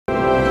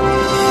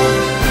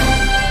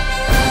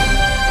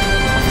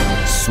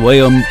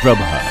Swayam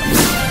Prabha.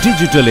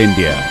 Digital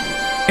India.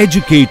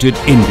 Educated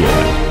India.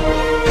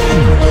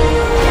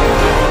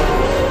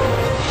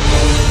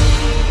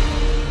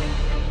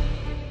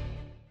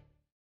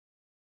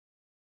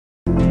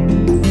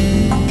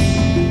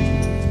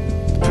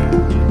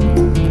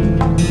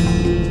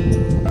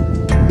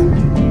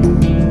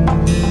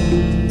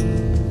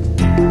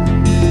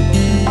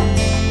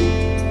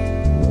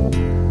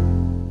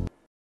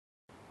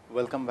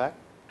 Welcome back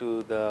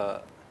to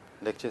the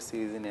lecture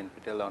series in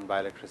NPTEL on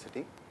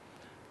bioelectricity.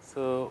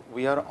 So,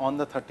 we are on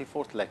the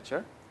 34th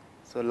lecture.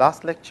 So,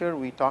 last lecture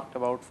we talked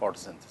about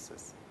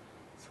photosynthesis.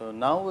 So,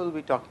 now we will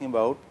be talking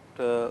about,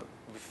 we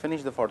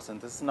finished the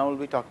photosynthesis, now we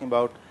will be talking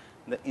about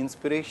the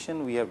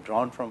inspiration we have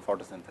drawn from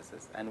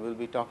photosynthesis, and we will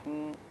be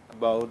talking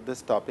about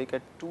this topic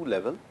at two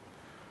levels.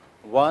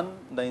 One,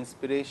 the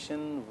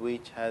inspiration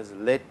which has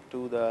led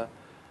to the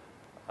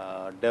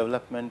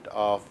development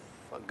of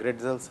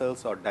Gretzel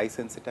cells or dye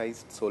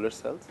sensitized solar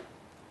cells,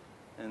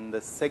 and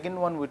the second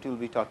one which we will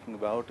be talking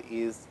about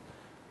is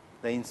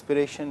the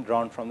inspiration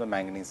drawn from the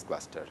manganese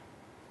cluster.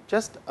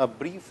 Just a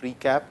brief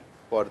recap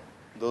for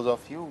those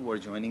of you who are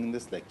joining in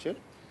this lecture.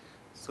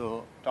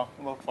 So,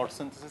 talking about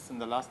photosynthesis in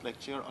the last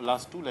lecture or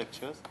last two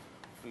lectures,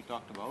 we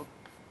talked about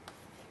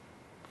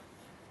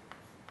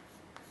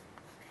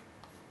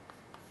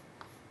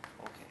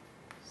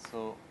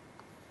So,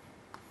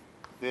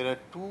 there are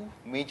two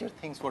major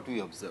things what we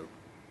observed.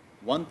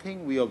 One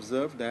thing we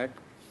observed that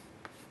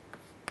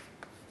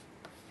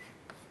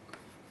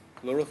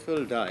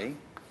chlorophyll dye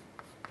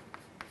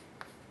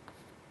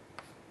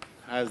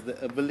has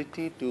the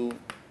ability to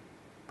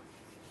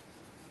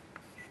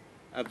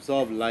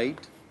absorb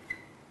light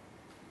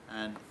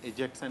and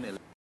ejects an electron.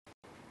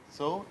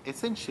 So,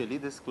 essentially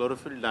this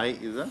chlorophyll dye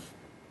is a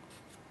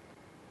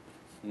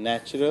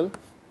natural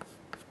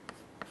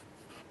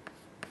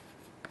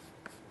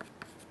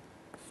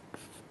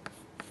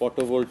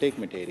photovoltaic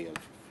material.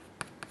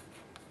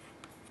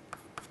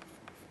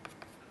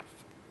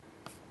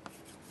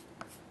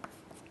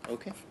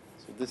 Okay.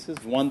 So, this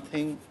is one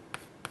thing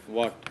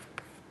what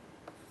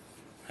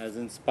has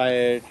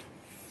inspired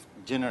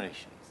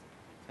generations,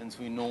 since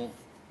we know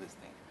this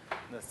thing.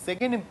 The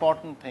second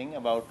important thing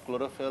about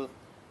chlorophyll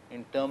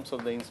in terms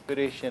of the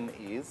inspiration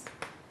is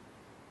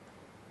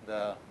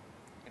it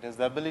has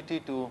the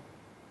ability to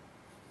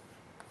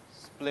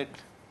split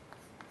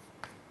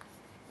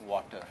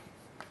water,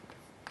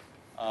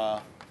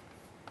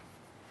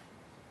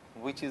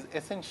 which is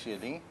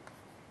essentially,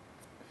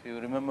 if you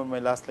remember my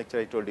last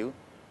lecture, I told you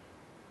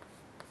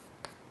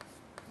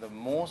the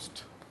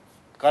most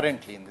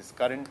currently in this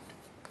current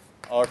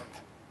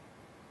earth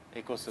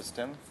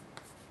ecosystem,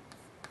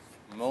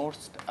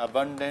 most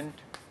abundant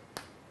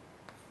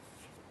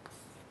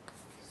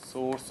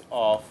source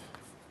of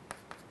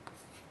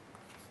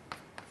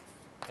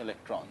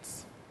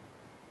electrons.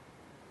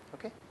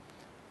 Okay.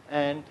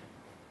 And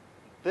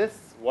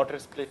this water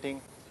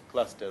splitting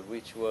cluster,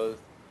 which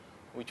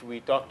we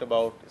talked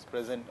about, is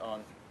present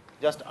on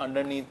just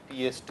underneath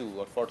PS2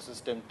 or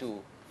photosystem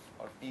 2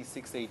 or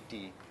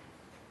P680.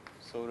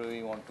 So,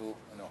 we want to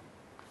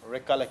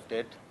recollect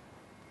it,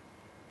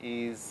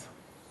 is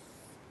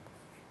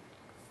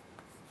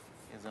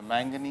a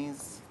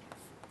manganese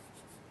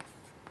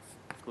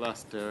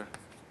cluster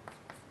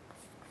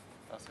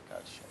plus a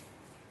calcium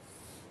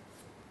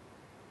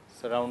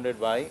surrounded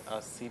by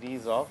a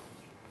series of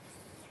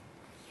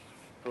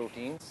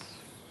proteins,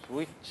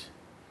 which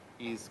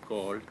is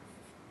called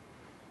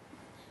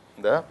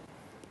the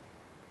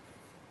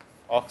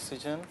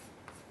oxygen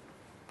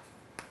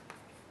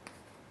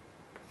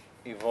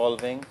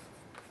evolving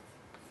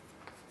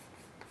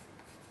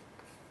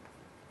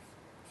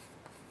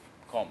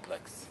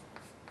complex.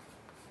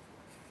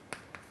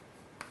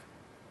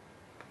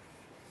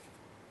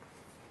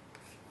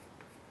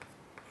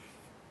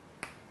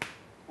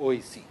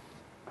 OEC.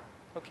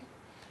 Okay.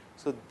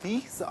 So,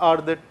 these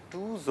are the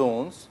two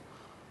zones.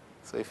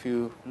 So, if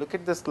you look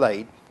at the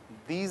slide,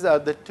 these are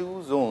the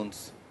two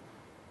zones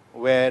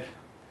where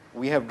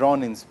we have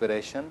drawn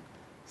inspiration: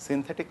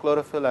 synthetic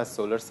chlorophyll as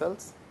solar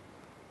cells,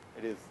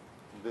 it is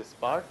this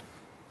part,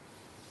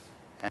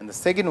 and the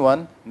second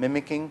one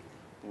mimicking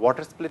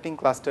water splitting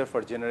cluster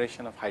for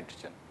generation of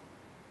hydrogen.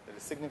 There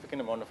is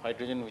significant amount of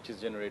hydrogen which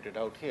is generated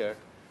out here,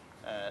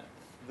 and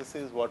this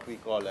is what we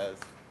call as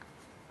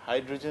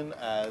hydrogen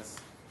as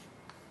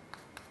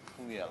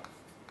fuel,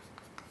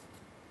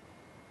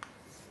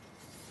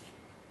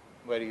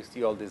 where you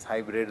see all these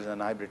hybrids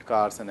and hybrid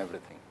cars and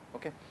everything.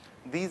 Okay.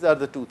 These are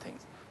the two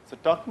things. So,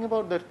 talking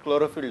about the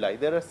chlorophyll dye,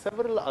 there are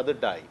several other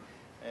dye,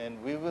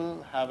 and we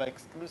will have an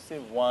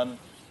exclusive one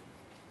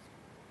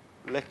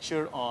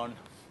lecture on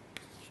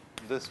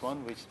this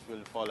one, which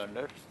will fall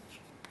under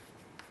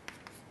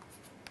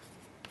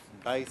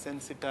dye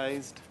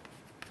sensitized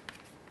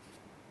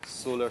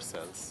solar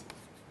cells.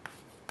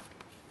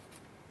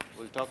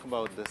 We will talk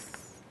about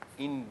this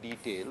in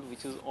detail,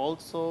 which is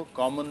also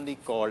commonly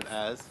called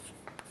as,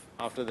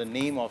 after the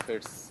name of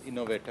its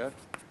innovator,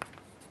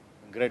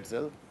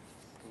 Gretzel,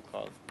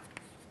 called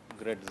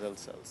Gretzel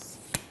cells.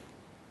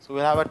 So, we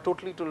have a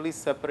totally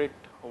separate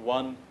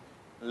one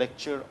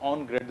lecture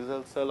on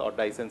Gradzel cell or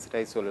dye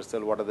sensitized solar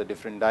cell, what are the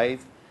different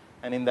dyes,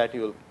 and in that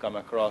you will come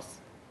across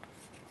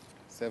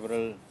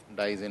several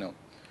dyes,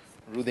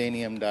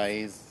 ruthenium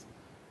dyes,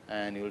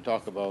 and you will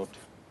talk about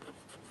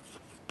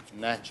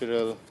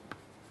natural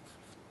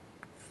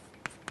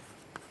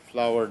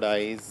flower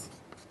dyes,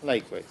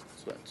 likewise,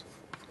 so and so forth.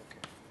 Okay.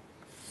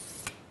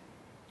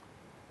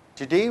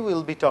 Today we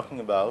will be talking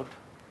about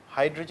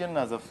hydrogen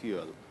as a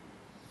fuel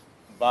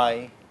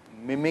by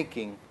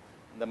mimicking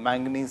the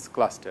manganese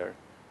cluster,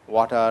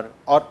 what are,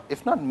 or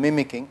if not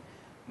mimicking,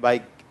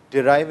 by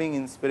deriving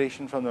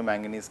inspiration from the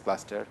manganese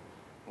cluster,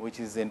 which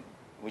is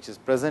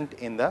present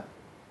in the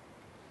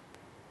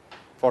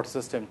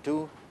photosystem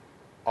 2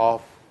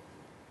 of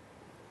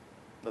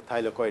the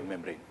thylakoid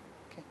membrane.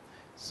 Okay.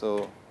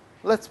 So,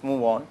 let us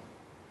move on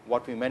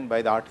what we meant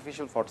by the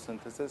artificial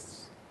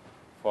photosynthesis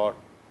for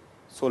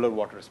solar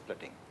water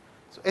splitting.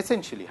 So,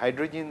 essentially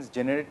hydrogen is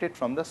generated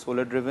from the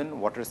solar driven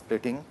water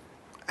splitting,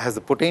 has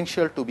the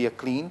potential to be a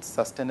clean,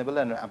 sustainable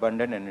and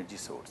abundant energy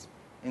source.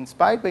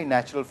 Inspired by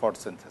natural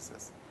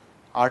photosynthesis,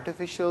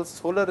 artificial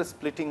solar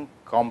splitting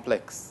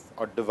complex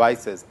or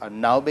devices are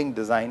now being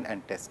designed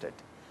and tested.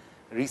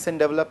 Recent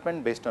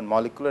development based on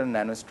molecular and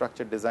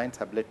nanostructure designs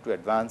have led to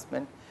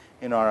advancement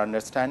in our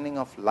understanding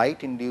of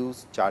light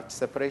induced charge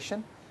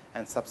separation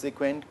and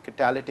subsequent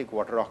catalytic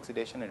water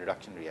oxidation and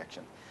reduction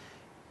reaction.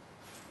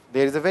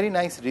 There is a very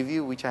nice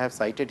review which I have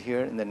cited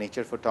here in the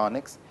Nature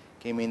Photonics,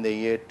 came in the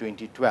year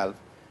 2012.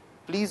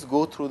 Please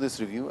go through this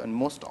review, and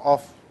most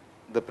of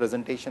the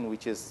presentation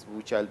which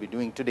I will be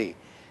doing today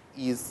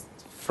is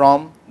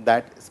from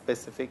that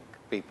specific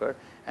paper,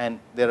 and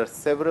there are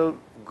several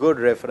good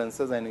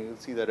references, and you will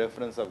see the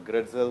reference of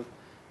Gradzel,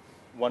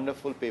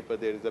 wonderful paper.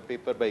 There is a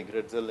paper by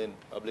Gradzel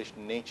published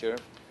in Nature.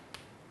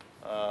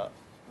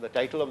 The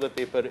title of the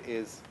paper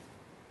is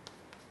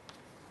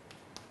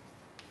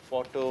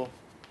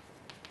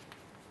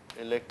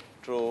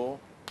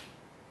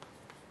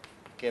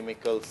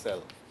Photoelectrochemical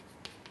Cell.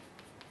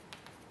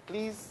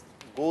 Please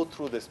go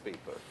through this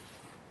paper.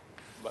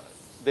 But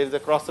there is a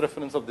cross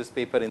reference of this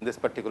paper in this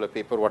particular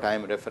paper, what I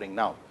am referring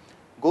now.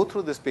 Go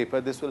through this paper.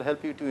 This will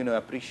help you to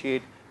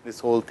appreciate this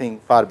whole thing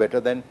far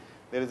better. Than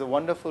there is a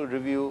wonderful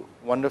review,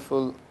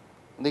 wonderfully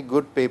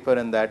good paper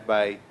in that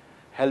by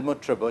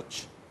Helmut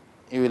Trebuch.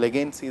 You will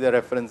again see the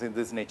reference in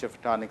this Nature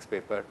Photonics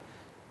paper.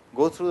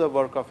 Go through the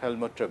work of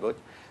Helmut Trebuch.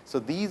 So,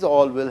 these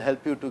all will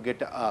help you to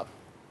get a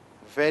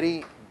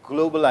very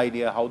global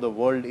idea how the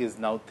world is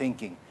now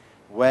thinking,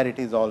 where it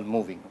is all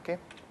moving. Okay.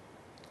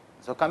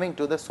 So, coming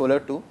to the solar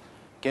to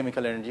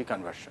chemical energy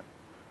conversion.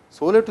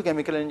 Solar to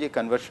chemical energy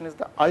conversion is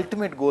the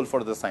ultimate goal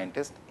for the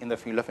scientist in the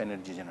field of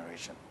energy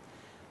generation.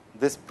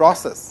 This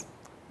process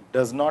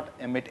does not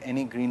emit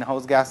any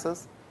greenhouse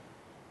gases,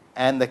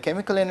 and the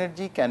chemical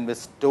energy can be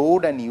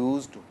stored and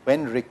used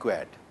when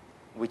required,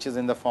 which is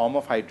in the form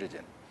of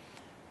hydrogen.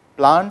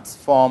 Plants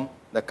form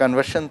the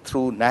conversion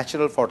through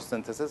natural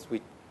photosynthesis,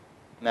 which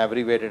is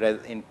abbreviated as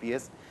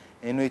NPS,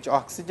 in which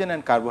oxygen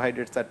and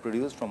carbohydrates are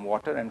produced from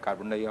water and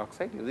carbon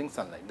dioxide using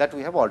sunlight, that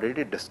we have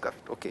already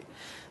discussed. Okay.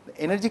 The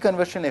energy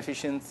conversion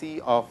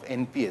efficiency of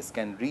NPS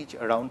can reach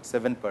around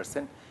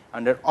 7%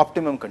 under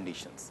optimum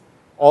conditions,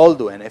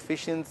 although an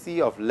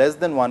efficiency of less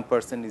than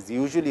 1% is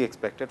usually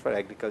expected for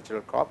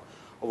agricultural crop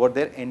over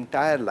their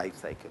entire life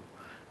cycle.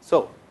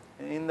 So,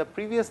 in the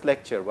previous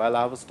lecture, while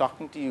I was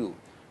talking to you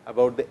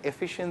about the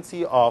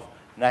efficiency of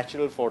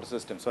natural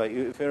photosystem. So,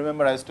 if you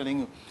remember, I was telling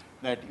you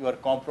that you are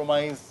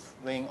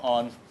compromising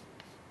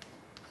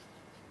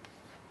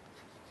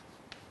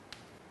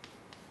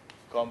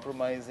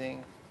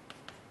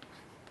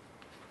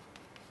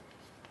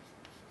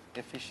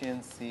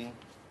efficiency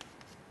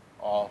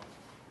of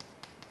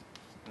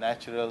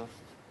natural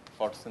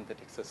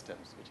photosynthetic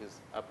systems, which is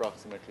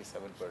approximately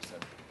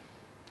 7%.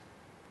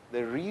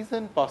 The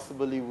reason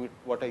possibly with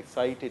what I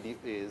cited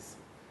is,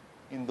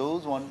 in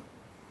those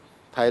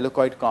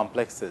thylakoid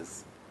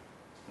complexes,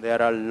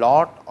 there are a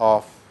lot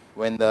of,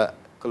 when the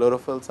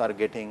chlorophylls are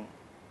getting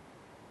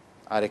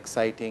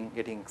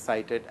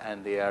excited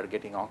and they are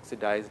getting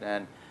oxidized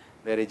and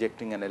they are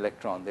ejecting an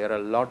electron, there are a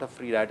lot of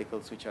free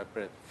radicals which are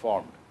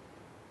formed.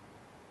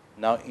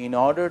 Now, in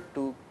order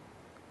to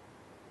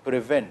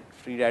prevent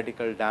free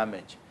radical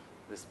damage,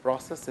 this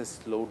process is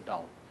slowed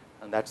down,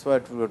 and that is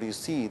what you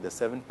see the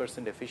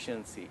 7%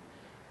 efficiency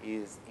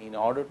is in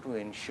order to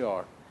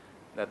ensure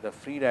that the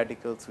free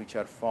radicals which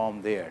are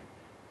formed there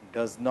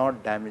does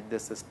not damage the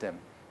system,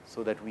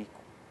 so that we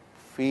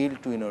fail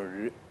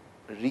to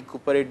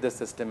recuperate the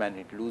system and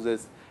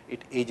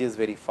it ages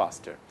very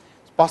faster.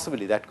 So,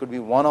 possibly that could be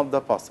one of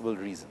the possible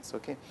reasons.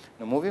 Okay.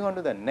 Now, moving on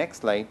to the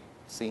next slide,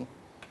 see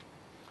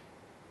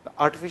the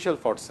artificial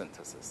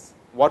photosynthesis,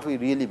 what we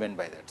really meant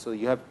by that. So,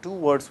 you have two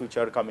words which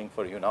are coming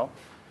for you now.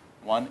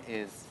 One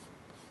is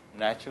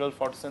natural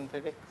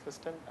photosynthetic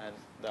system and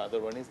the other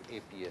one is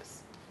APS,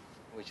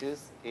 which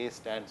is A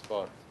stands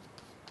for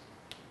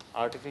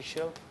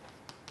artificial,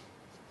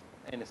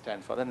 N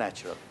stands for the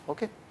natural.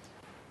 Okay.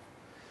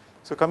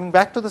 So, coming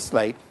back to the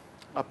slide,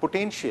 a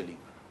potentially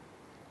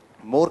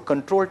more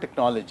controlled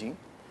technology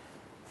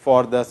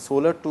for the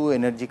solar to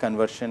energy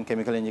conversion,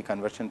 chemical energy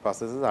conversion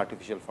process is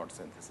artificial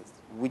photosynthesis,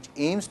 which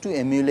aims to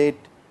emulate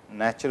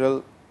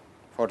natural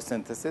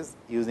photosynthesis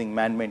using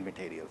man-made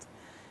materials.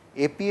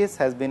 APS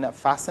has been a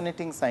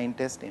fascinating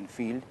scientist in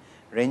field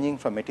ranging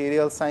from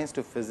material science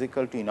to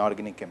physical to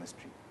inorganic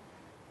chemistry.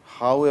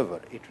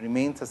 However, it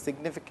remains a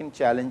significant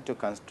challenge to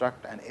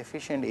construct an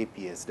efficient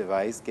APS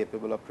device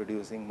capable of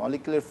producing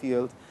molecular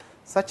fuels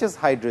such as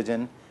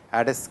hydrogen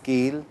at a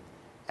scale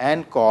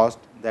and cost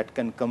that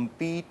can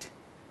compete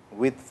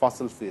with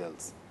fossil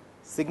fuels.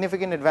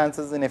 Significant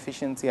advances in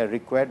efficiency are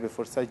required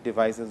before such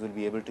devices will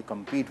be able to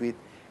compete with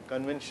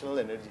conventional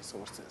energy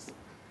sources.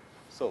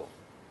 So,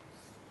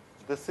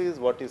 this is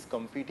what is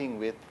competing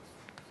with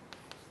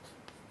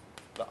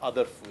the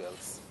other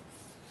fuels,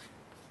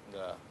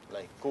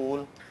 like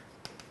coal,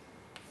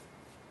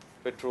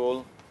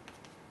 petrol,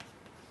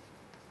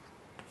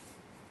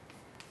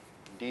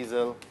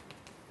 diesel,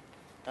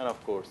 and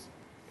of course,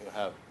 you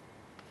have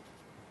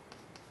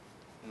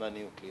the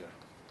nuclear.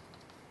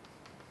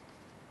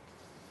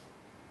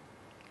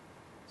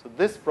 So,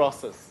 this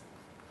process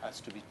has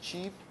to be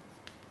cheap,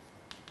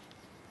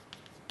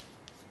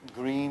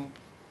 green,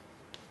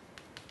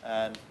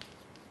 and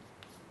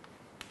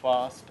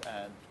fast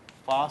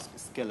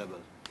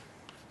scalable.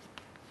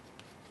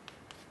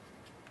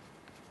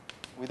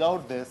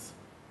 Without this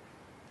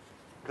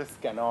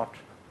cannot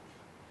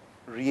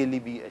really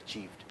be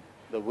achieved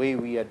the way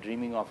we are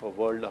dreaming of a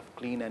world of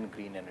clean and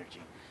green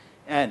energy.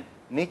 And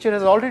nature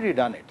has already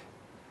done it.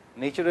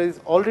 Nature is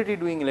already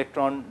doing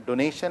electron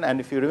donation, and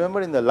if you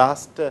remember in the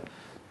last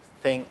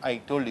thing I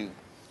told you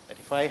that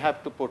if I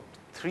have to put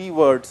 3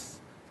 words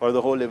for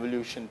the whole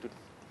evolution to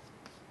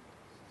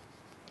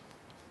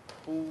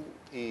who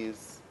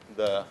is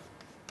the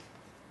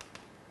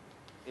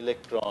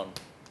electron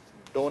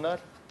donor,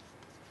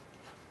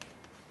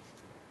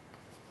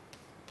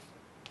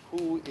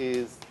 who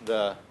is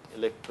the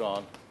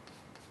electron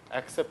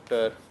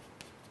acceptor,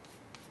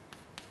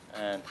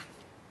 and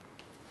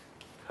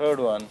third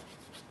one,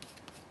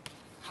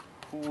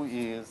 who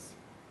is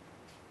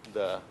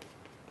the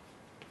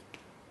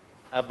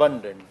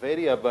abundant,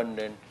 very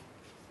abundant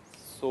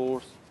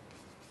source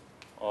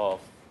of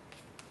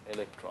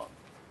electron.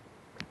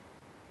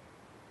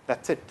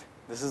 That is it.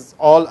 This is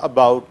all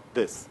about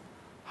this,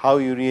 how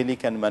you really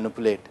can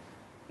manipulate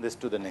this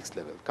to the next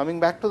level. Coming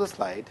back to the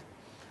slide.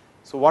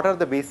 So, what are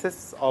the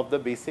basis of the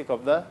basic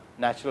of the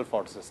natural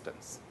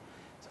photosystems?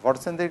 So,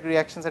 photosynthetic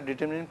reactions are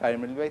determined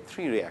primarily by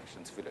 3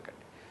 reactions if you look at it.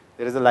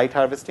 There is a light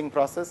harvesting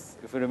process,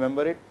 if you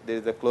remember it, there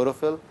is a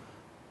chlorophyll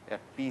at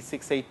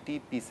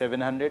P680,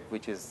 P700,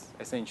 which is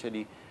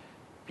essentially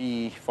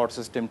P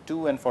photosystem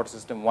 2 and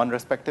photosystem 1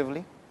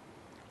 respectively,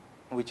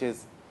 which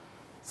is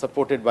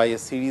supported by a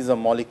series of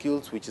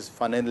molecules which is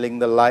funneling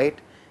the light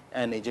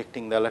and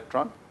ejecting the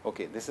electron.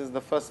 Okay, this is the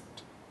first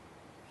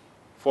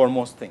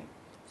foremost thing.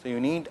 So, you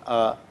need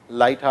a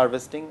light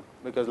harvesting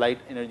because light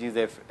energy is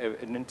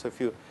evident. So, if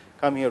you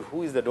come here,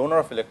 who is the donor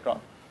of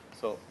electron?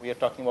 So, we are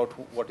talking about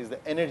what is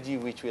the energy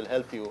which will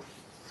help you to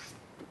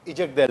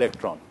eject the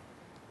electron.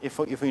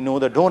 If we know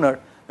the donor,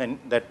 then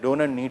that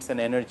donor needs an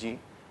energy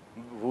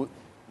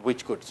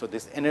which could. So,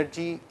 this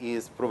energy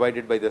is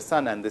provided by the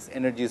sun, and this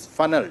energy is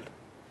funneled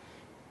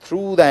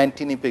through the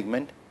antennae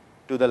pigment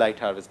to the light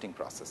harvesting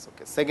process.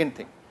 Okay. Second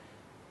thing,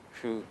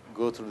 if you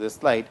go through this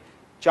slide,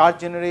 charge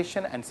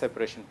generation and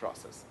separation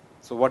process.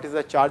 So, what is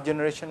the charge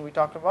generation we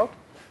talked about?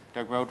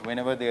 We talked about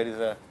whenever there is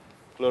a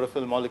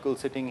chlorophyll molecule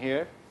sitting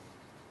here,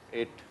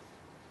 it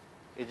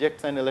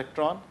ejects an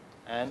electron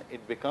and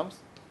it becomes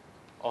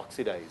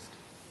oxidized.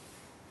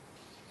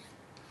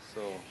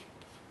 So,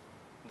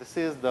 this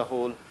is the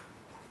whole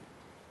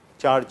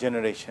charge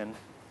generation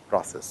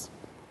process,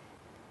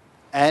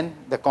 and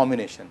the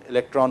combination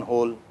electron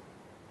hole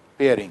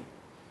pairing,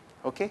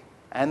 okay,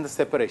 and the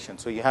separation.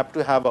 So, you have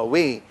to have a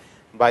way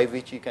by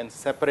which you can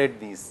separate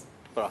these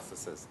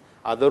processes.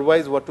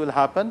 Otherwise, what will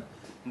happen?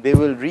 They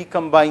will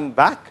recombine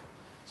back.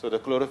 So, the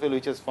chlorophyll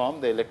which is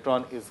formed, the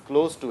electron is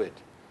close to it.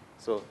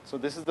 So,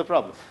 this is the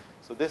problem.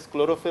 So, this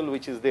chlorophyll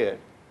which is there,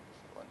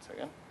 one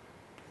second,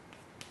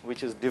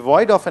 which is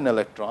devoid of an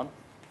electron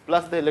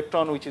plus the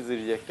electron which is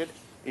rejected,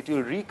 it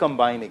will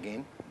recombine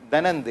again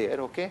then and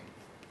there. Okay,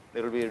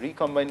 there will be a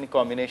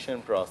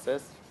recombination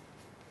process,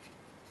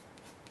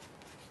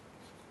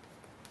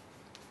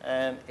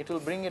 and it will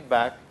bring it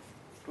back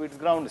to its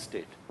ground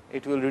state.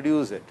 It will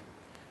reduce it.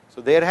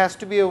 So, there has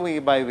to be a way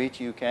by which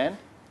you can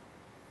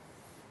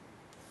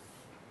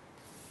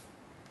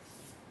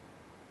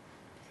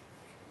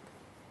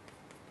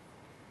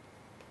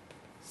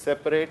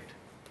separate,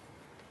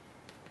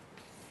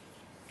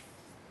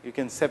 you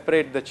can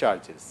separate the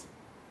charges.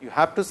 You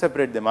have to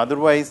separate them,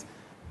 otherwise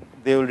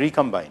they will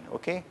recombine.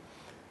 Okay.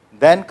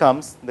 Then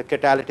comes the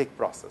catalytic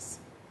process,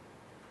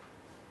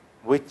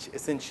 which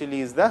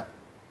essentially is the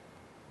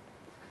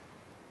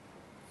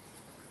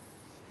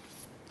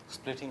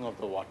splitting of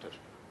the water.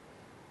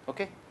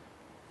 Okay.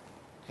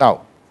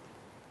 Now,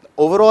 the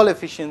overall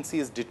efficiency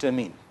is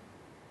determined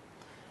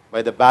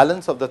by the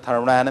balance of the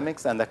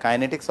thermodynamics and the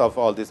kinetics of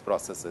all these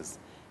processes.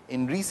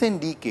 In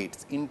recent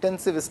decades,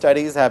 intensive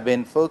studies have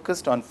been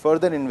focused on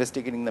further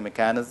investigating the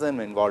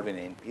mechanism involved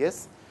in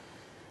NPS.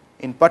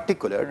 In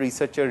particular,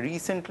 researchers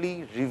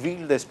recently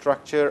revealed the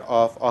structure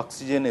of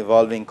oxygen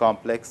evolving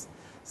complex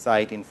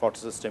site in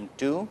photosystem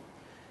 2,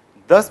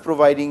 thus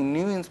providing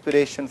new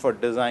inspiration for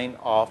design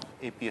of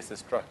APS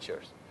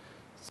structures.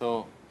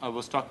 So, I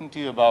was talking to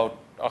you about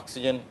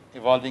oxygen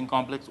evolving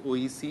complex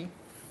OEC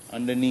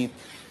underneath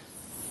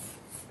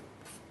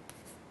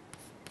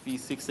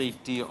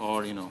P680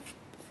 or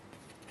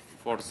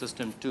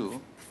photosystem 2.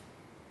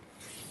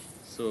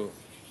 So,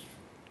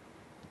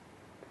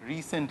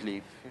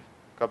 recently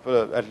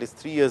at least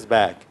 3 years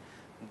back,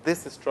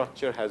 this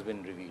structure has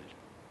been revealed.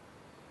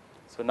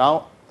 So,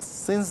 now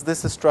since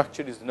this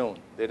structure is known,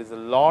 there is a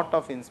lot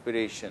of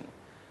inspiration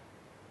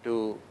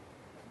to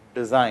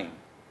design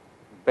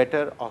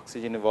better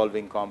oxygen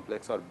evolving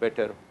complex or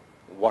better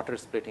water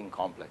splitting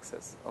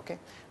complexes. Okay.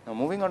 Now,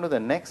 moving on to the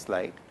next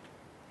slide,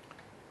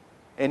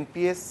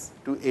 NPS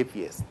to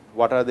APS,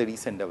 what are the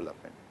recent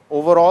development?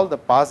 Overall, the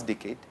past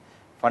decade,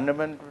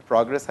 fundamental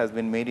progress has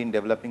been made in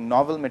developing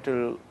novel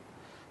material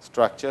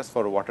structures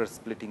for water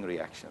splitting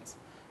reactions,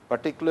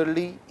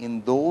 particularly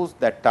in those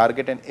that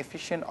target an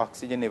efficient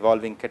oxygen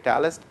evolving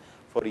catalyst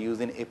for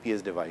use in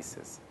APS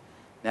devices.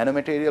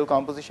 Nanomaterial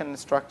composition and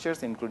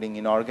structures, including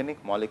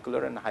inorganic,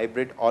 molecular and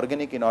hybrid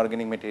organic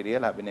inorganic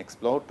material, have been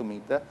explored to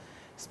meet the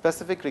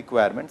specific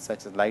requirements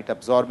such as light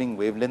absorbing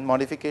wavelength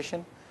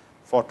modification,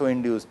 photo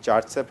induced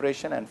charge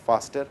separation and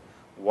faster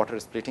water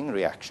splitting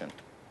reaction.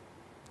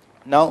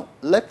 Now,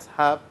 let us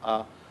have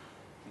a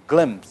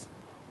glimpse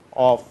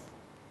of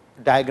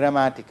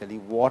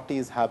diagrammatically what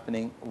is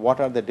happening, what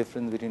are the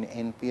difference between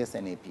NPS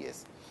and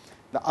APS.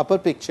 The upper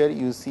picture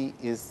you see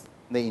is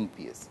the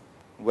NPS,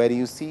 where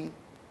you see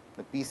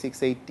the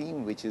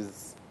P680, which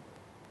is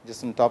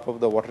just on top of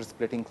the water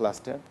splitting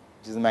cluster,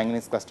 which is the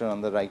manganese cluster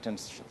on the right hand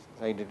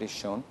side it is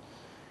shown.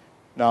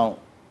 Now,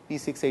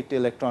 P680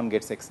 electron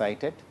gets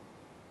excited,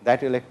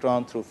 that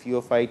electron through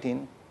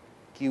pheophytin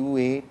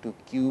QA to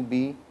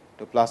QB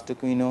to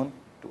plastoquinone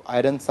to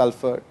iron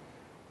sulfur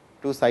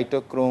to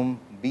cytochrome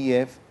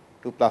BF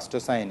to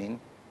plastocyanin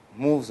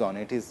moves on.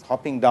 It is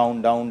hopping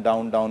down, down,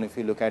 down, down. If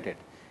you look at it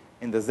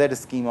in the Z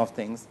scheme of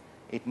things,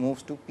 it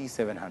moves to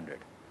P700,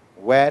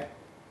 where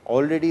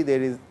already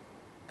there is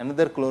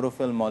another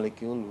chlorophyll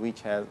molecule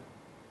which has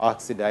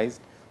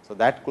oxidized. So,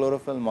 that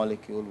chlorophyll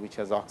molecule which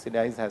has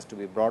oxidized has to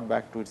be brought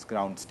back to its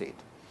ground state.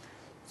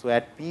 So,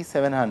 at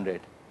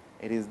P700,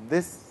 it is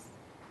this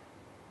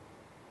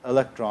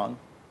electron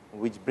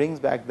which brings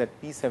back that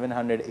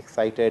P700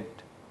 excited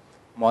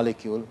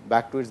molecule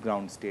back to its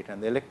ground state,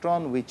 and the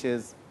electron which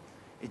is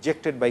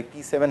ejected by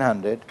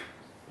P700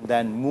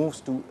 then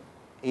moves to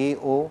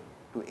AO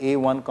to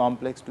A1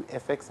 complex to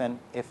FX and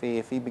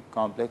FA big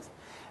complex,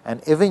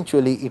 and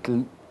eventually it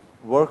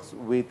works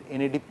with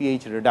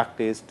NADPH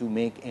reductase to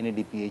make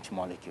NADPH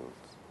molecules.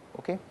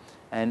 Okay.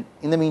 And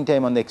in the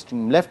meantime, on the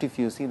extreme left, if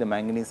you see, the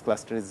manganese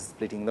cluster is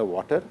splitting the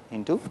water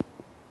into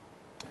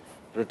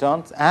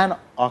protons, and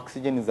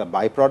oxygen is a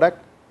byproduct,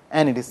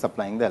 and it is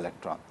supplying the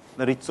electron,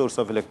 the rich source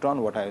of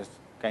electron, what I was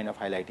kind of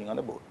highlighting on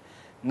the board.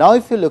 Now,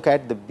 if you look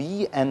at the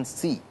B and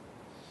C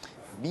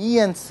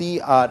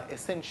are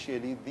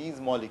essentially these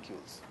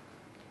molecules.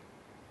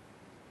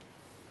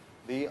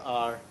 They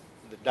are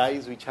the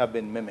dyes which have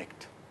been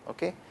mimicked,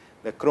 okay?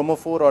 The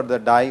chromophore or the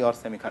dye or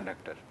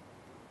semiconductor,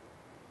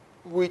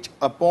 which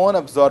upon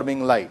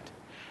absorbing light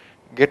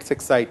gets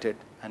excited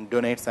and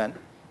donates an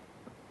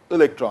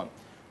electron.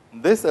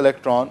 This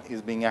electron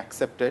is being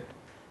accepted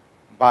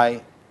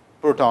by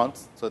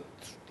protons. So,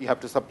 you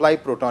have to supply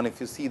proton. If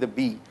you see the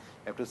B, you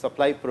have to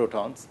supply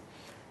protons.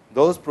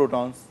 Those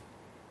protons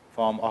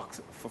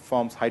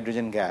forms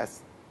hydrogen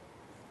gas,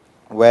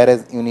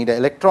 whereas you need an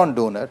electron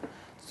donor.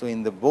 So,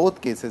 in the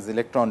both cases,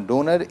 electron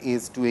donor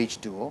is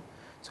 2H2O.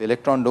 So,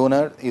 electron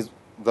donor is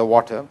the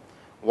water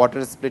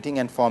is splitting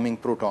and forming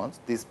protons.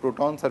 These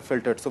protons are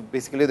filtered. So,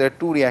 basically there are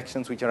two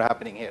reactions which are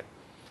happening here.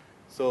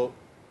 So,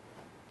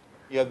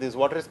 you have this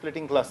water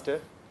splitting cluster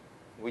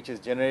which is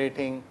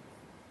generating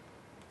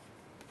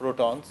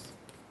protons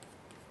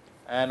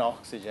and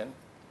oxygen.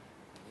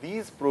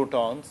 These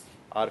protons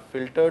are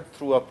filtered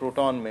through a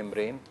proton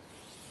membrane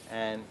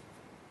and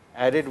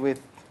added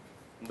with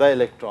the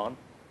electron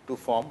to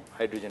form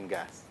hydrogen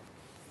gas.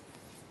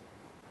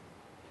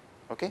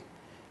 Okay?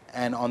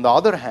 And on the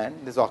other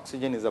hand, this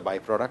oxygen is a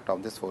byproduct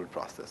of this whole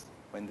process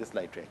when this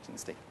light reaction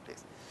is taking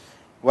place.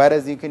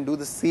 Whereas you can do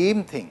the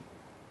same thing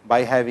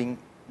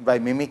by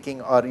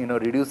mimicking or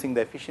reducing the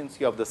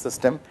efficiency of the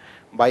system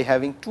by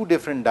having two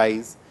different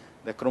dyes,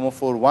 the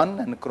chromophore 1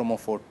 and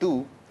chromophore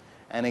 2,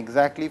 and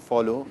exactly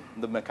follow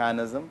the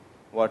mechanism,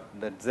 what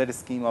the Z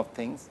scheme of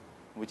things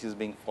which is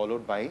being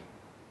followed by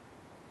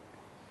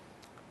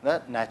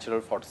the natural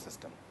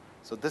photosystem.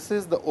 So, this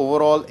is the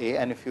overall A,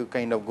 and if you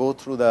kind of go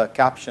through the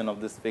caption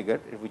of this figure,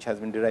 which has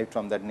been derived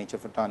from that Nature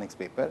Photonics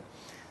paper.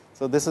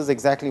 So, this is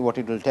exactly what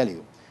it will tell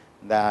you,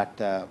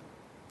 that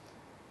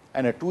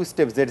and a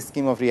two-step Z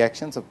scheme of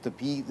reactions of the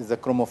P is the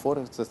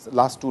chromophore. So, it's the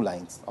last two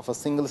lines of a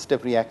single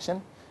step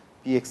reaction.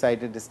 p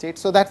excited state.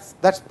 So, that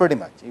is pretty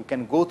much, you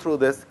can go through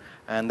this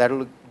and that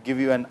will give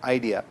you an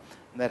idea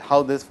that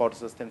how these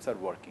photosystems are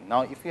working.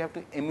 Now, if you have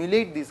to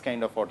emulate these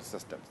kind of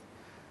photosystems,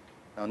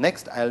 now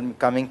next I am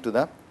coming to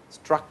the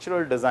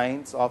structural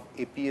designs of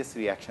APS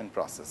reaction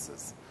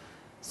processes.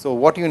 So,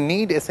 what you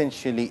need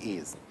essentially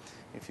is,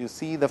 if you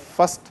see the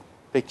first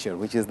picture,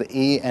 which is the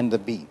A and the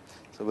B.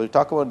 So, we will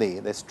talk about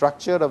the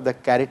structure of the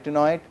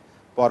carotenoid,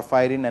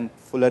 porphyrin and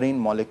fullerene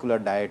molecular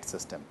diet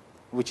system,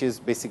 which is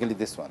basically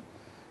this one,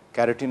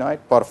 carotenoid,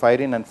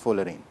 porphyrin and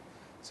fullerene.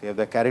 So, you have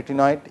the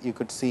carotenoid, you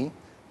could see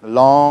the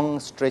long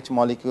stretch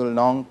molecule,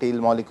 long tail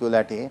molecule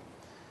at A.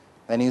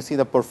 Then you see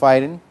the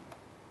porphyrin,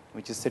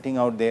 which is sitting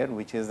out there,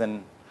 which is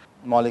an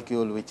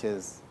molecule which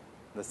is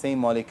the same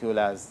molecule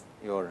as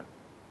your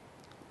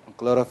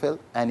chlorophyll,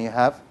 and you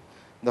have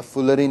the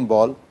fullerene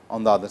ball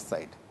on the other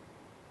side.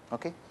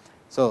 Okay.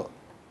 So,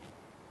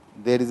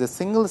 there is a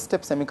single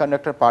step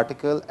semiconductor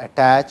particle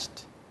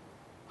attached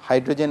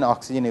hydrogen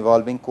oxygen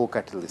evolving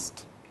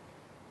co-catalyst.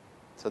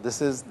 So,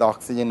 this is the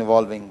oxygen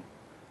evolving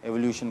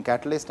evolution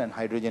catalyst and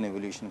hydrogen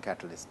evolution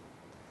catalyst.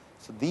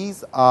 So,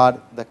 these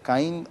are the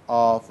kind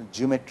of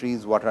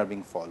geometries what are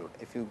being followed.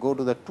 If you go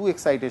to the 2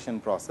 excitation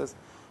process,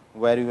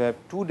 where you have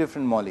 2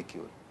 different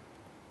molecules.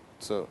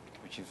 So,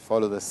 which you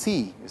follow the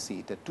C, you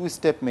see the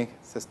 2-step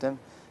system,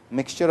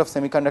 mixture of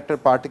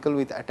semiconductor particle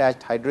with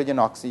attached hydrogen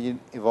oxygen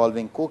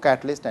evolving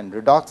co-catalyst and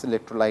redox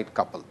electrolyte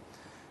couple.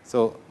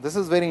 So, this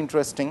is very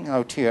interesting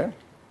out here,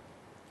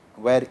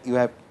 where you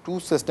have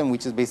 2 system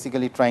which is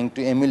basically trying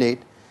to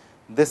emulate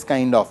this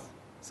kind of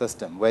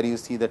system, where you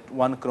see that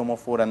one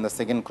chromophore and the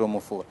second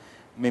chromophore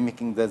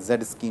mimicking the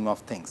Z scheme of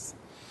things.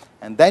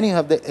 And then you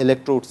have the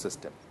electrode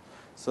system.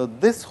 So,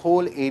 this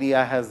whole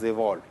area has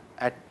evolved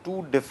at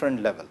 2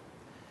 different levels.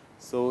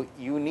 So,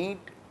 you need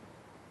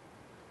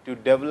to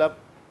develop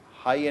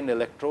high end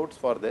electrodes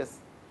for this,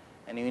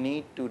 and you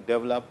need to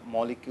develop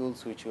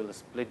molecules which will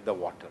split the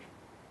water,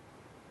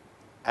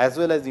 as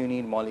well as you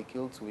need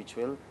molecules which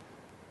will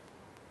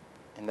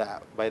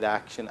by the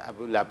action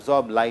will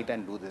absorb light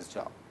and do this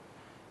job.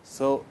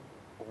 So,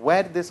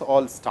 where this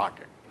all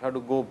started, you have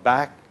to go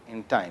back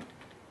in time.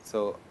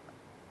 So,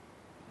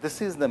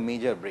 this is the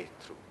major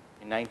breakthrough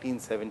in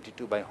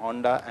 1972 by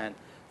Honda and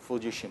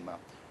Fujishima,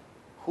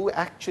 who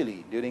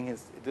actually during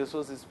his, this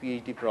was his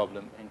PhD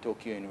problem in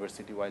Tokyo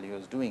University while he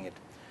was doing it.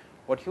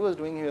 What he was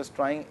doing,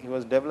 he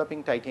was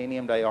developing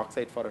titanium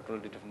dioxide for a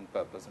totally different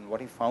purpose, and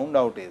what he found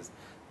out is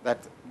that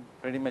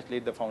pretty much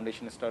laid the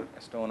foundation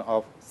stone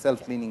of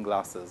self-cleaning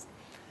glasses.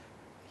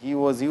 He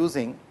was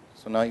using,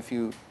 so now if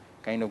you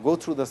kind of go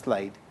through the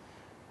slide,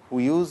 who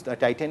used a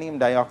titanium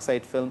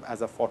dioxide film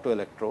as a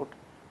photoelectrode,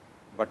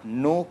 but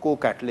no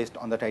co-catalyst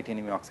on the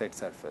titanium oxide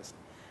surface.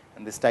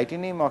 And this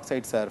titanium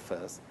oxide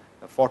surface,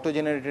 the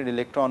photogenerated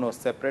electron was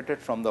separated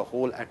from the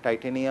whole at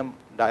titanium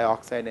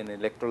dioxide and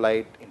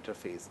electrolyte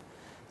interface.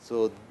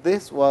 So,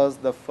 this was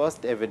the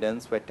first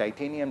evidence where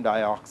titanium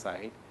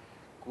dioxide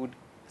could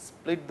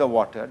split the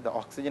water, the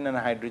oxygen and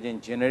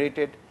hydrogen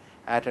generated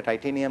at a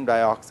titanium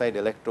dioxide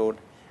electrode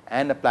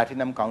and a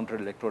platinum counter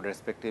electrode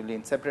respectively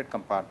in separate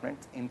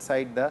compartments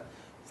inside the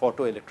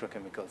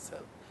photoelectrochemical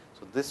cell.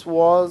 So, this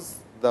was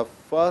the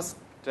first,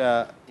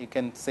 you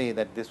can say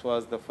that this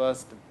was the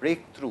first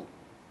breakthrough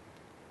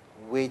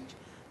which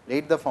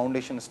laid the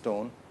foundation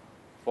stone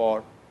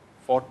for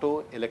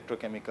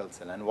photoelectrochemical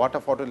cell. And what a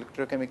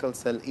photoelectrochemical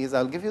cell is,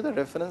 I will give you the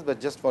reference, but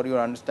just for your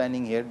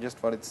understanding here, just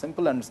for its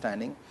simple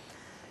understanding.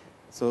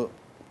 So,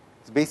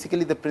 it is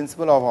basically the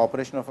principle of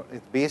operation of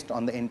is based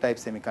on the N-type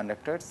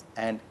semiconductors,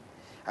 and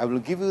I will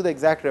give you the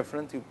exact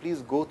reference. You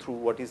please go through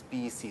what is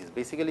PECs.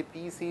 Basically,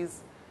 PECs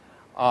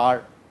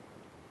are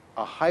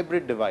a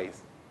hybrid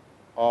device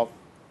of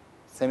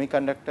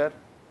semiconductor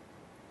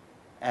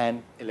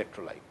and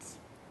electrolytes.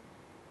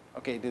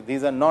 Okay,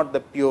 these are not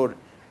the pure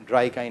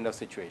dry kind of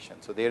situation.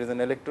 So, there is an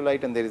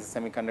electrolyte and there is a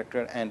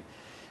semiconductor, and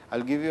I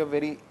will give you a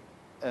very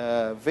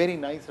very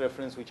nice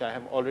reference which I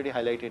have already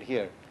highlighted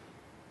here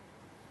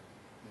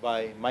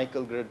by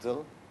Michael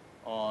Gretzel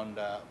on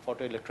the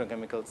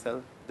photoelectrochemical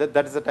cell.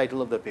 That is the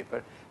title of the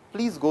paper.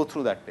 Please go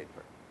through that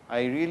paper.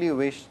 I really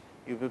wish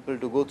you people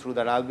to go through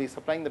that. I will be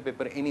supplying the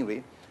paper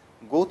anyway.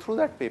 Go through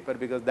that paper,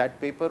 because that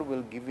paper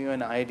will give you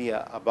an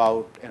idea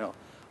about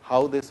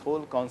how this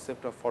whole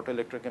concept of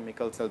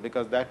photoelectrochemical cell,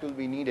 because that will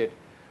be needed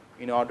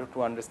in order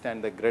to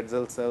understand the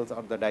Gretzel cells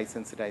or the dye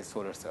sensitized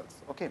solar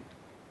cells. Okay.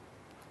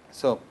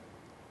 So,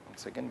 one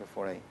second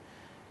before I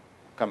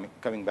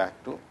coming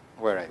back to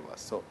where I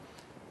was. So,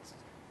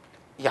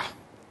 yeah.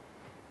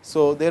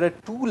 So, there are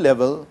 2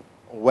 levels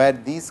where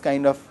these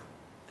kind of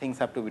things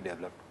have to be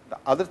developed. The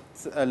other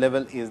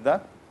level is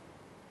the,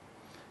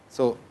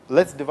 so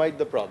let us divide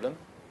the problem.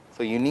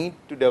 So, you need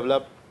to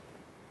develop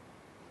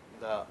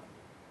the,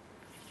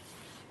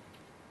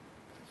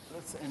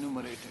 let us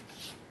enumerate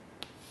it.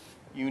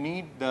 You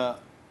need the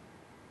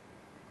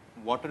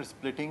water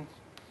splitting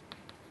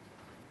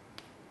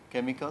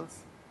chemicals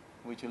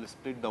which will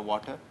split the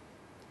water.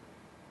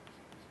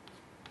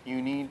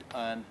 You need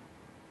an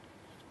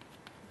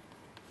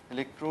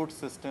electrode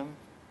system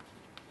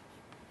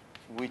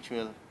which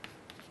will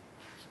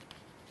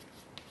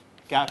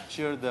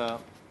capture the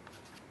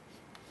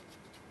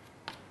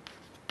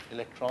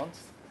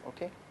electrons,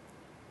 okay,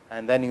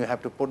 and then you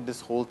have to put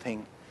this whole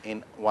thing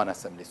in one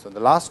assembly. So, the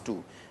last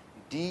two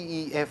D,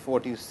 E, F,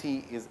 what you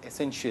see is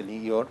essentially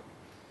your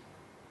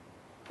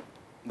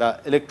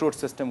the electrode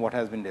system what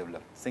has been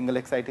developed. Single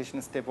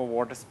excitation step of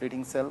water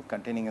splitting cell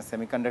containing a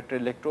semiconductor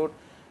electrode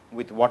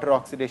with water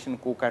oxidation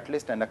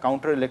co-catalyst and a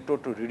counter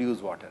electrode to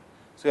reduce water.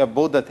 So, you have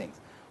both the things.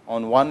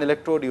 On one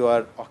electrode you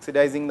are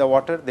oxidizing the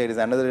water, there is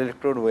another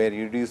electrode where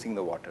you are reducing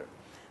the water.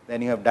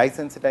 Then you have dye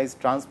sensitized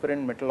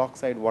transparent metal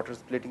oxide water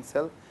splitting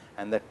cell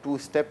and the two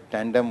step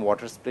tandem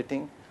water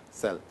splitting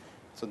cell.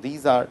 So,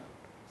 these are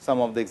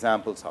some of the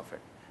examples of it.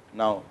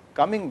 Now,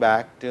 coming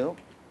back to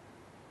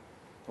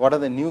what are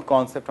the new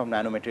concept of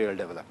nanomaterial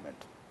development.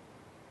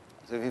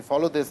 So, if we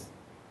follow this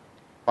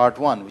part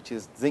 1, which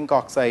is zinc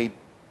oxide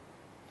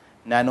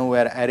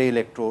nanowire array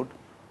electrode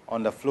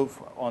on the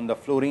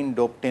fluorine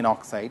doped tin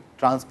oxide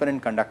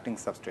transparent conducting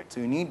substrate. So,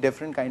 you need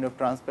different kind of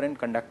transparent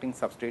conducting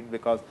substrate,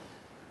 because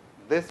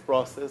this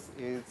process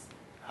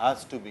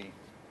has to be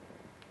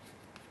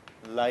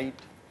light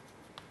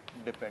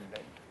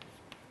dependent.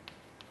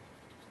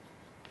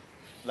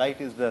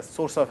 Light is the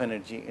source of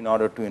energy in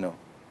order to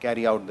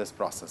carry out this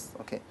process.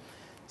 Okay.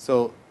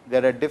 So,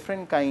 there are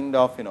different kind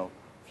of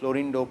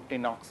fluorine doped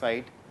tin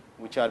oxide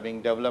which are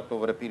being developed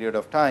over a period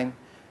of time,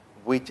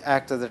 which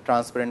acts as a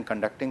transparent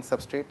conducting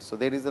substrate. So,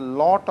 there is a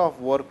lot of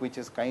work which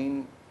is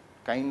kind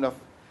of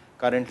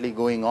currently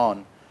going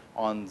on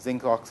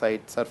zinc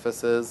oxide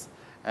surfaces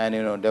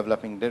and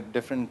developing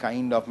different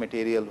kind of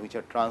material which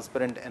are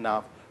transparent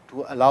enough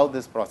to allow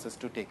this process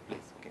to take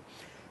place. Okay.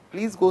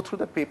 Please go through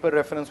the paper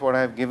reference what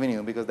I have given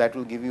you, because that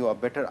will give you a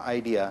better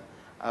idea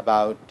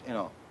about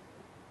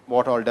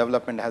what all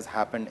development has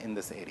happened in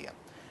this area.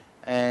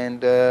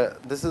 And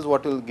this is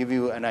what will give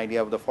you an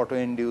idea of the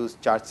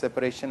photo-induced charge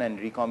separation and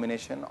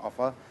recombination of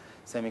a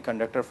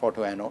semiconductor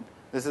photoanode.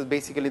 This is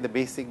basically the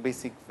basic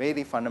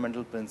very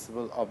fundamental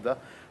principle of the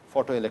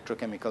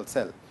photoelectrochemical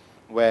cell,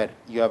 where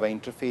you have an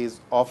interface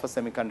of a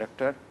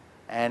semiconductor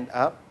and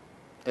a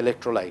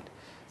electrolyte,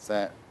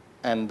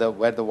 and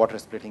where the water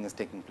splitting is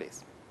taking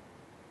place.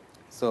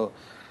 So,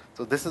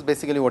 this is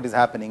basically what is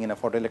happening in a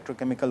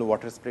photoelectrochemical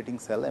water splitting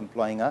cell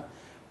employing a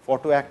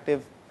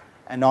photoactive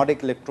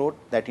anodic electrode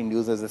that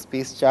induces a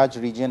space charge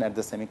region at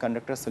the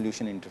semiconductor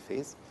solution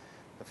interface.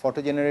 The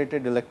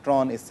photogenerated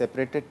electron is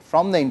separated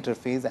from the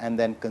interface and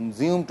then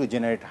consumed to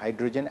generate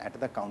hydrogen at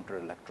the counter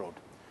electrode.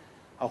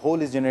 A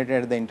hole is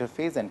generated at the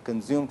interface and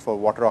consumed for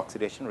water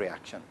oxidation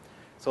reaction.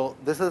 So,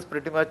 this is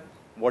pretty much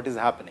what is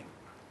happening.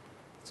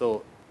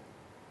 So,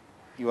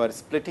 you are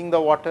splitting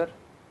the water,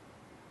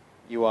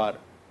 you are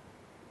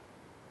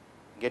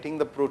getting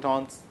the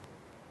protons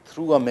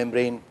through a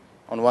membrane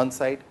on one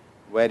side,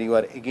 where you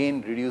are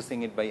again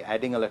reducing it by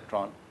adding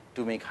electron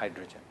to make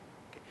hydrogen.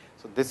 Okay.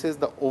 So, this is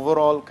the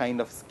overall kind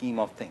of scheme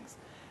of things.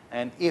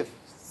 And if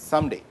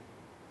someday,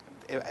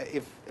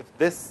 if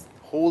this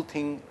whole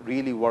thing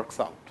really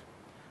works out,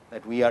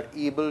 that we are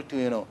able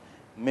to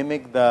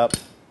mimic the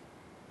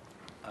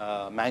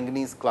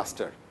manganese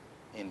cluster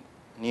in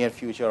near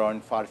future or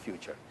in far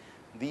future,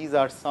 these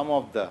are some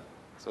of the.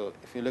 So,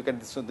 if you look at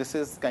this, so this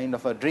is kind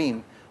of a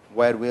dream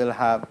where we will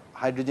have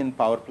hydrogen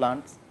power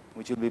plants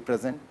which will be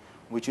present,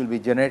 which will be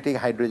generating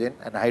hydrogen,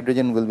 and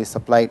hydrogen will be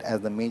supplied as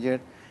the major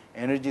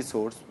energy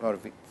source for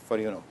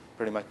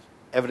pretty much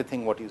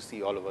everything what you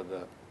see all over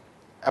the,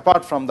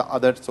 apart from the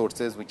other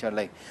sources which are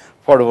like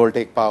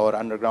photovoltaic power,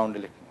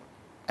 underground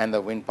and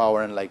the wind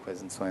power, and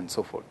likewise and so on and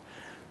so forth.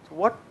 So,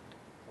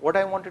 what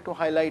I wanted to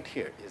highlight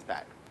here is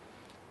that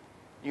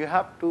you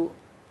have to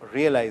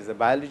realize that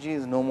biology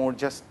is no more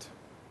just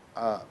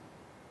a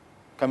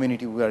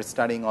community we are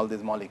studying all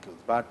these molecules,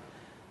 but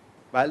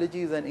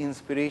biology is an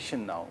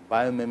inspiration now,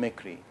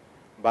 biomimicry,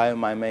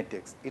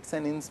 biomimetics. It is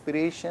an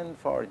inspiration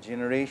for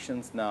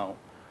generations now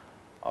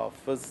of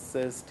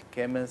physicists,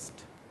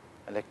 chemists,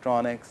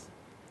 electronics,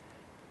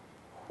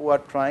 who are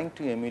trying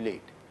to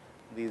emulate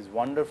these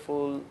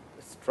wonderful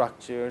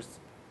structures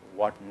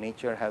what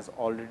nature has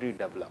already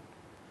developed.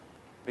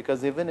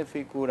 Because even if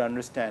we could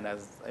understand,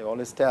 as I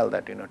always tell,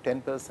 that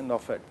 10%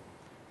 of it,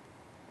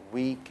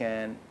 we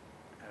can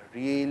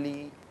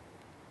really,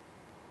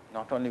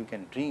 not only we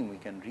can dream, we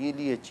can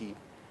really achieve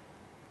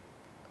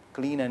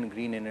clean and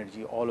green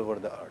energy all over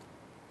the earth.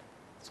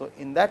 So,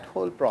 in that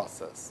whole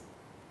process,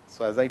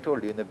 so as I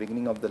told you in the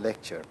beginning of the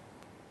lecture,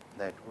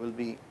 that we'll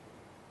be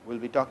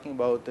talking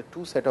about the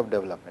two set of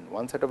development.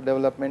 One set of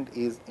development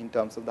is in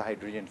terms of the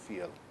hydrogen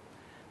fuel.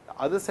 The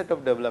other set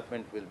of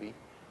development will be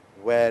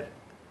where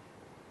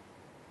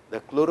the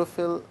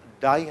chlorophyll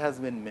dye has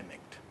been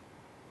mimicked,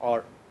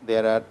 or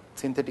there are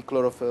synthetic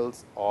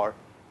chlorophylls or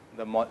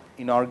the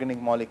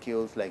inorganic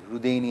molecules like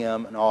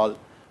ruthenium and all,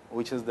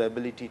 which is the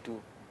ability to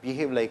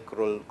behave like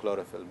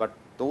chlorophyll. But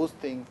those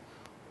things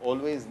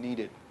always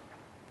needed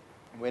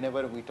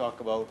whenever we talk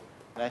about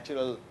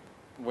natural,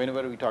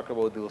 whenever we talk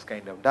about those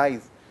kind of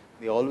dyes,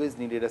 they always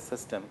needed a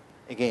system,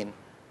 again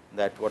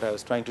that what I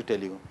was trying to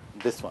tell you,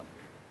 this one,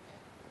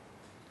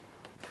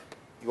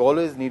 you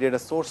always needed a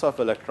source of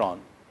electron,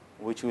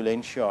 which will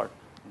ensure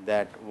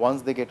that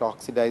once they get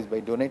oxidized by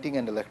donating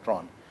an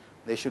electron,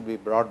 they should be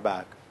brought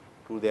back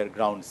to their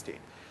ground state.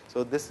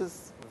 So, this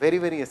is very,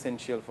 very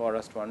essential for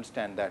us to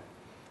understand that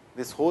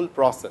this whole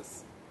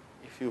process,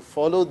 if you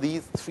follow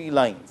these 3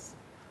 lines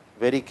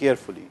very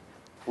carefully,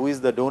 who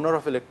is the donor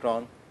of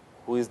electron,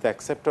 who is the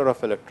acceptor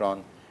of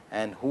electron,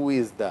 and who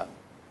is the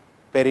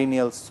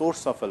perennial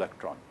source of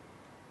electron.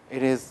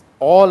 It is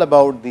all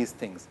about these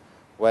things,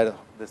 where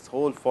this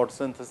whole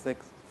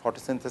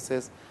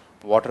photosynthesis,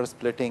 water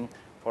splitting,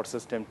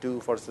 photosystem 2,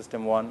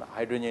 photosystem 1,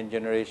 hydrogen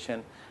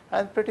generation,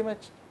 and pretty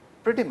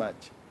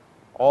much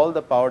all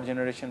the power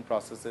generation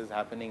processes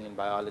happening in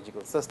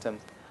biological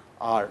systems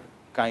are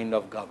kind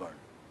of governed.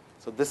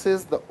 So, this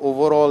is the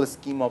overall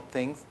scheme of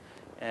things,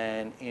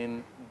 and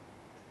in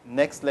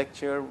next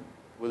lecture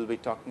we will be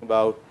talking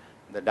about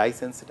the dye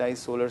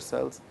sensitized solar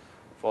cells,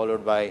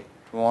 followed by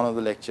one of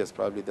the lectures,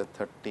 probably the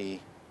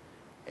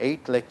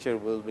 38th lecture,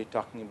 we will be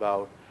talking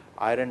about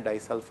iron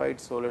disulfide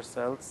solar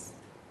cells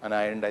and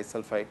iron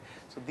disulfide.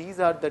 So, these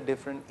are the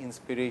different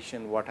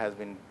inspiration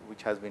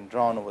which has been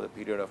drawn over the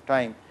period of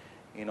time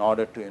in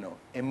order to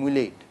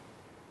emulate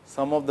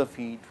some of the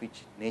feat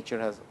which nature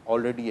has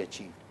already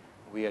achieved.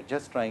 We are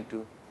just trying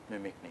to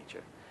mimic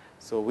nature.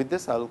 So, with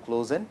this I will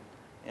close in,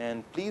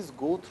 and please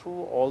go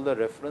through all the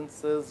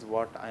references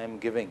what I am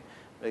giving,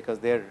 because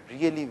they are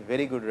really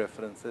very good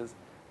references.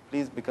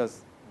 Please,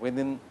 because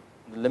within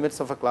the limits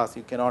of a class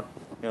you cannot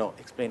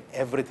explain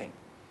everything.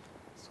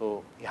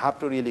 So, you have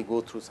to really go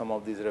through some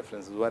of these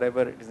references.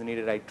 Wherever it is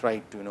needed, I try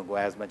to go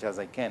as much as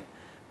I can,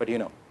 but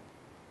it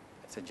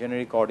is a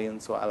generic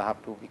audience, so I will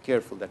have to be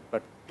careful that,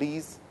 but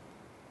please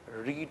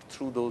read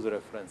through those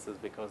references,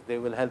 because they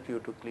will help you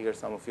to clear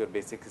some of your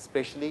basics.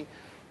 Especially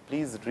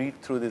please read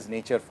through this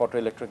nature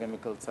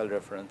photoelectrochemical cell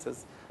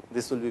references.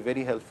 This will be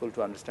very helpful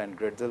to understand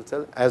grid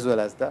cell as well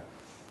as the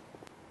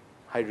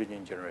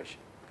hydrogen generation.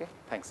 Okay,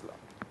 thanks a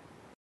lot.